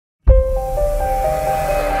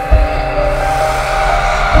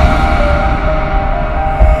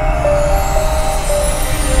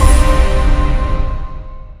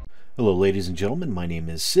ladies and gentlemen, my name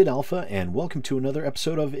is SidAlpha, and welcome to another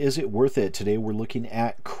episode of Is It Worth It? Today we're looking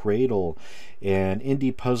at Cradle, an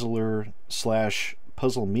indie puzzler slash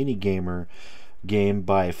puzzle mini-gamer game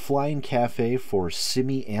by Flying Cafe for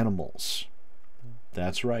Semianimals.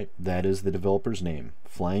 That's right, that is the developer's name,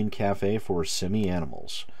 Flying Cafe for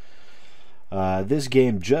Semianimals. This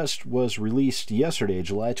game just was released yesterday,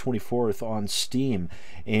 July 24th on Steam,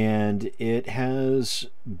 and it has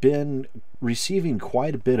been receiving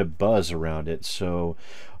quite a bit of buzz around it, so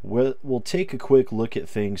we'll take a quick look at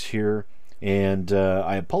things here. And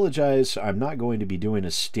I apologize, I'm not going to be doing a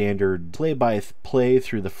standard play-by-play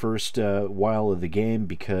through the first while of the game,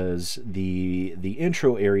 because the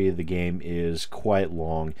intro area of the game is quite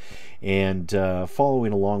long, and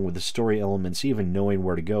following along with the story elements, even knowing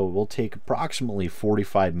where to go, will take approximately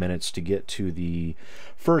 45 minutes to get to the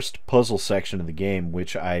first puzzle section of the game,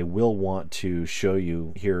 which I will want to show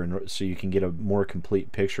you here so you can get a more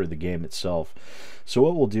complete picture of the game itself. So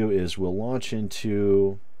what we'll do is we'll launch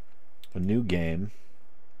into a new game.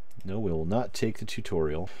 No, we will not take the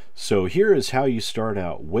tutorial. So here is how you start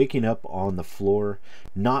out: waking up on the floor,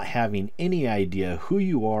 not having any idea who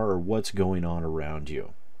you are or what's going on around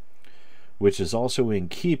you, which is also in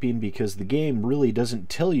keeping because the game really doesn't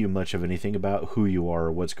tell you much of anything about who you are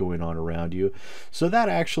or what's going on around you. So that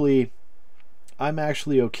I'm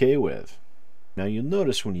actually okay with. Now you'll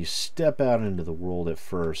notice when you step out into the world at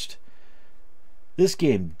first, this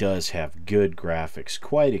game does have good graphics,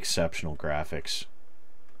 quite exceptional graphics.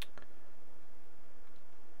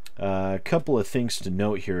 A couple of things to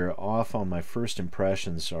note here off on my first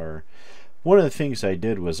impressions are, one of the things I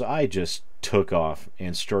did was I just took off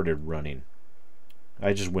and started running.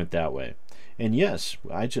 I just went that way. And yes,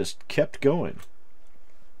 I just kept going.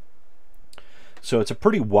 So it's a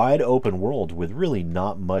pretty wide open world with really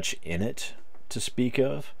not much in it to speak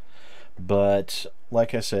of. But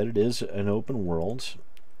like I said, it is an open world.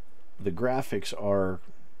 The graphics are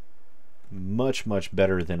much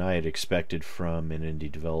better than I had expected from an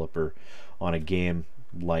indie developer on a game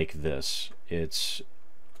like this. It's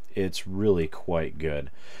really quite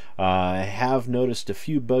good. I have noticed a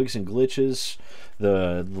few bugs and glitches.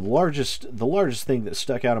 The largest thing that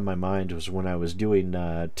stuck out in my mind was when I was doing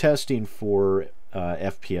testing for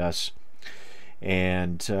FPS.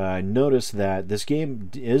 And I noticed that this game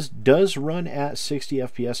does run at 60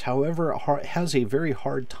 FPS, however, it has a very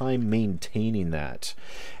hard time maintaining that.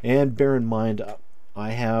 And bear in mind, I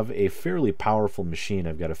have a fairly powerful machine.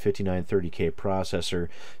 I've got a 5930K processor,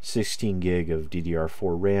 16 gig of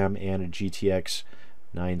DDR4 RAM, and a GTX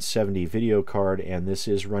 970 video card, and this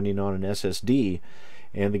is running on an SSD,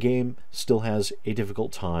 and the game still has a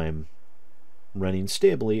difficult time running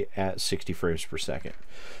stably at 60 frames per second.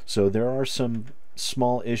 So there are some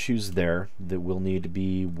small issues there that will need to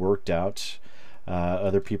be worked out.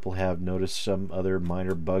 Other people have noticed some other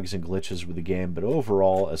minor bugs and glitches with the game, but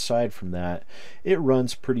overall, aside from that, it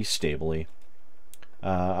runs pretty stably.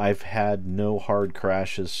 I've had no hard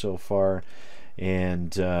crashes so far,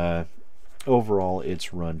 and overall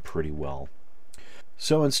it's run pretty well.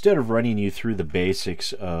 So instead of running you through the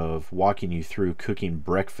basics of walking you through cooking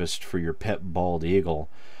breakfast for your pet bald eagle,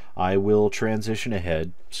 I will transition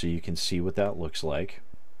ahead so you can see what that looks like.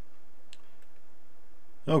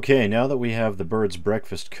 Okay, now that we have the bird's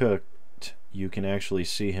breakfast cooked, you can actually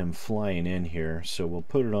see him flying in here. So we'll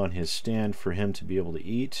put it on his stand for him to be able to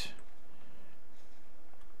eat.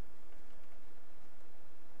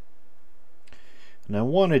 And I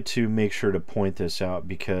wanted to make sure to point this out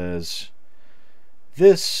because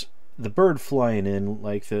the bird flying in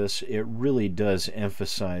like this, it really does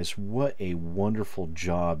emphasize what a wonderful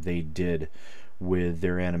job they did with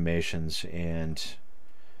their animations and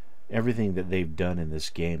everything that they've done in this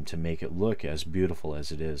game to make it look as beautiful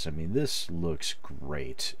as it is. I mean, this looks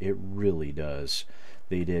great. It really does.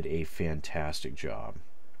 They did a fantastic job.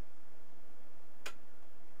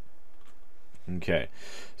 Okay,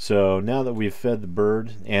 so now that we've fed the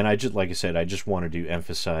bird, and like I said, I just wanted to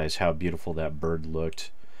emphasize how beautiful that bird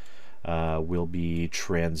looked. We'll be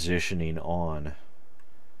transitioning on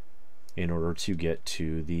in order to get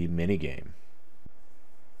to the minigame.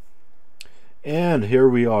 And here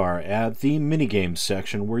we are at the minigame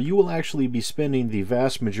section, where you will actually be spending the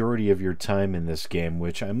vast majority of your time in this game,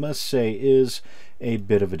 which I must say is a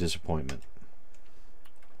bit of a disappointment.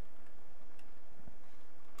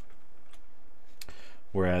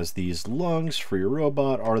 Whereas these lungs for your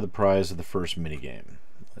robot are the prize of the first minigame.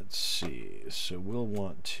 Let's see, so we'll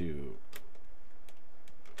want to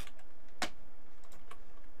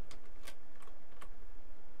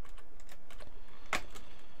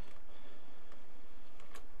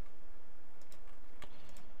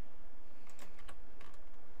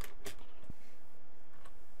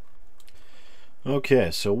Okay,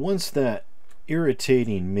 so once that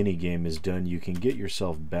irritating minigame is done, you can get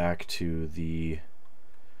yourself back to the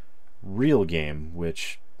real game,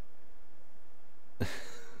 which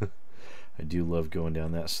I do love going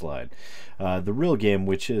down that slide. The real game,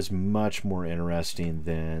 which is much more interesting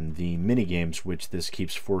than the mini games, which this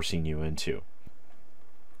keeps forcing you into.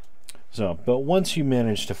 So, but once you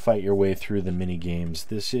manage to fight your way through the mini games,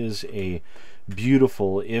 this is a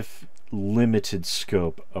beautiful, if limited,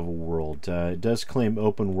 scope of a world. It does claim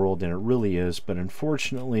open world, and it really is, but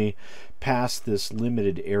unfortunately, past this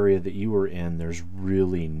limited area that you are in, there's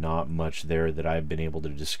really not much there that I've been able to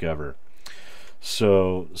discover.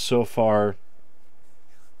 So far,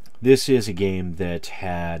 this is a game that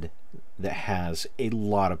has a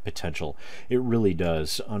lot of potential. It really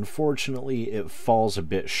does. Unfortunately, it falls a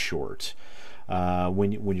bit short.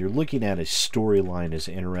 When you're looking at a storyline as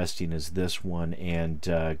interesting as this one, and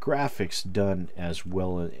graphics done as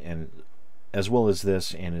well as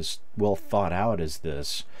this, and as well thought out as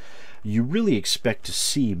this, you really expect to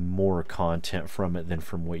see more content from it than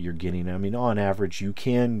from what you're getting. I mean, on average, you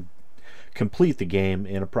can complete the game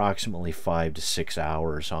in approximately 5 to 6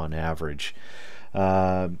 hours on average.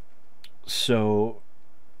 So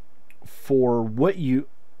for what you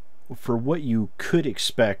could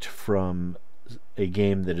expect from a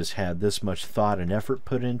game that has had this much thought and effort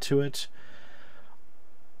put into it,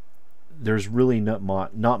 there's really not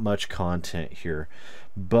much content here.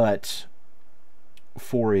 But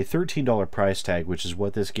for a $13 price tag, which is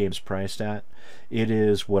what this game's priced at, it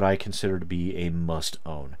is what I consider to be a must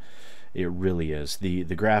own. It really is. The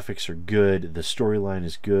graphics are good, the storyline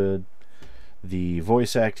is good, the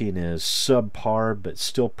voice acting is subpar but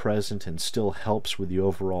still present and still helps with the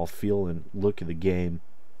overall feel and look of the game.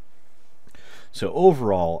 So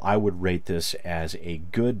overall, I would rate this as a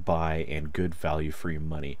good buy and good value for your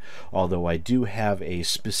money. Although I do have a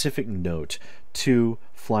specific note to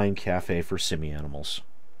Flying Cafe for Semianimals.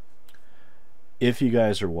 If you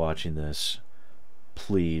guys are watching this,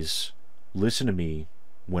 please listen to me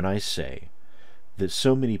when I say that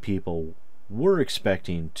so many people were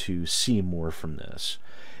expecting to see more from this.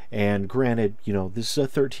 And granted, you know, this is a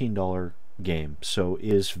 $13 game, so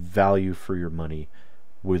is value for your money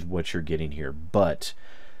with what you're getting here. But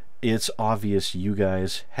it's obvious you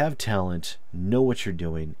guys have talent, know what you're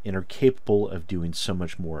doing, and are capable of doing so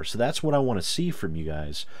much more. So that's what I want to see from you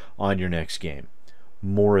guys on your next game.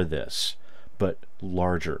 More of this, but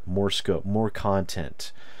larger, more scope, more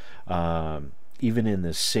content. Even in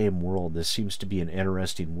this same world, this seems to be an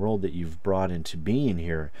interesting world that you've brought into being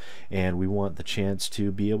here, and we want the chance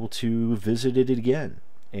to be able to visit it again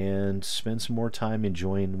and spend some more time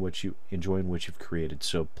enjoying what you've created.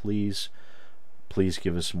 So please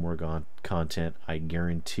give us some more content. I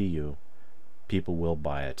guarantee you people will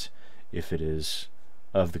buy it if it is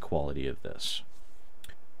of the quality of this.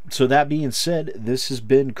 So that being said, this has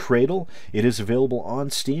been Cradle. It is available on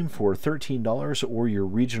Steam for $13 or your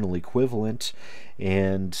regional equivalent,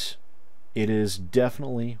 and it is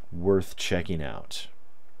definitely worth checking out.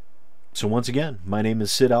 So once again, my name is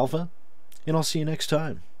SidAlpha, and I'll see you next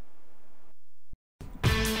time.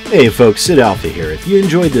 Hey folks, SidAlpha here. If you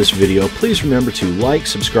enjoyed this video, please remember to like,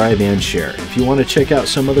 subscribe, and share. If you want to check out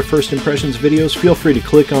some other First Impressions videos, feel free to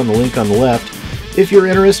click on the link on the left. If you're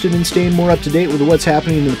interested in staying more up to date with what's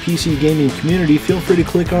happening in the PC gaming community, feel free to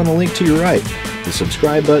click on the link to your right. The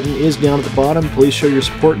subscribe button is down at the bottom. Please show your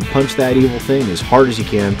support and punch that evil thing as hard as you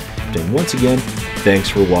can. And once again, thanks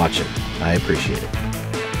for watching. I appreciate it.